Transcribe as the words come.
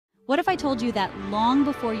What if I told you that long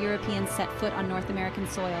before Europeans set foot on North American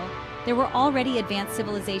soil, there were already advanced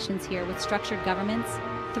civilizations here with structured governments,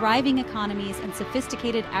 thriving economies, and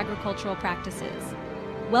sophisticated agricultural practices?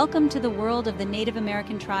 Welcome to the world of the Native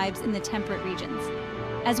American tribes in the temperate regions.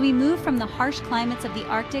 As we move from the harsh climates of the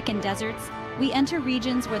Arctic and deserts, we enter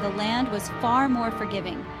regions where the land was far more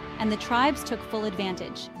forgiving, and the tribes took full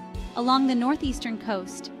advantage. Along the northeastern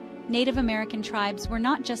coast, Native American tribes were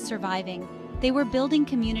not just surviving, they were building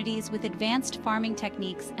communities with advanced farming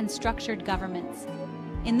techniques and structured governments.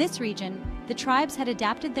 In this region, the tribes had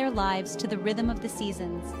adapted their lives to the rhythm of the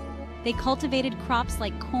seasons. They cultivated crops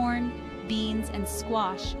like corn, beans, and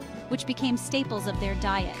squash, which became staples of their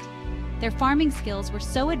diet. Their farming skills were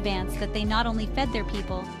so advanced that they not only fed their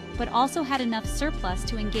people, but also had enough surplus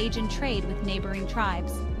to engage in trade with neighboring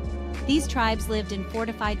tribes. These tribes lived in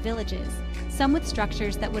fortified villages, some with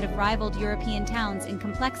structures that would have rivaled European towns in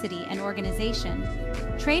complexity and organization.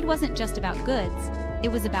 Trade wasn't just about goods,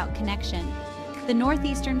 it was about connection. The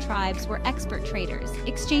northeastern tribes were expert traders,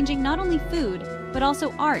 exchanging not only food, but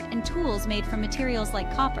also art and tools made from materials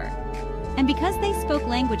like copper. And because they spoke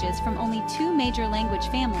languages from only two major language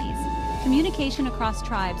families, communication across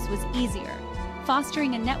tribes was easier,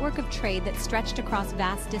 fostering a network of trade that stretched across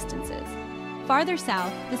vast distances. Farther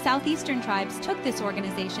south, the southeastern tribes took this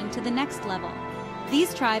organization to the next level.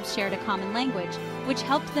 These tribes shared a common language, which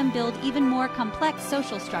helped them build even more complex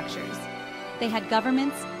social structures. They had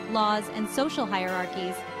governments, laws, and social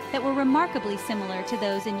hierarchies that were remarkably similar to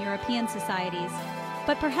those in European societies.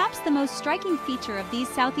 But perhaps the most striking feature of these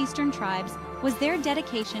southeastern tribes was their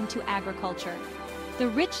dedication to agriculture. The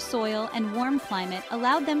rich soil and warm climate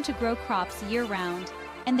allowed them to grow crops year-round,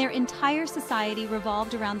 and their entire society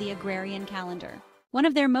revolved around the agrarian calendar. One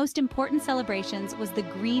of their most important celebrations was the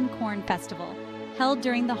Green Corn Festival, held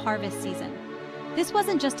during the harvest season. This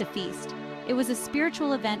wasn't just a feast, it was a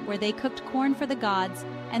spiritual event where they cooked corn for the gods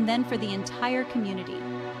and then for the entire community.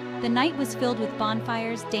 The night was filled with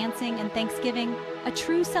bonfires, dancing, and thanksgiving, a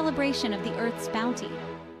true celebration of the earth's bounty.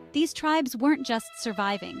 These tribes weren't just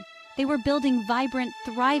surviving. They were building vibrant,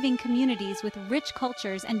 thriving communities with rich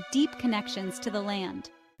cultures and deep connections to the land.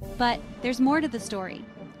 But there's more to the story.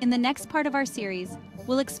 In the next part of our series,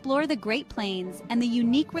 we'll explore the Great Plains and the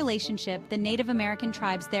unique relationship the Native American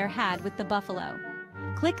tribes there had with the buffalo.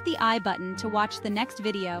 Click the I button to watch the next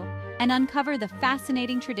video and uncover the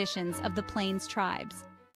fascinating traditions of the Plains tribes.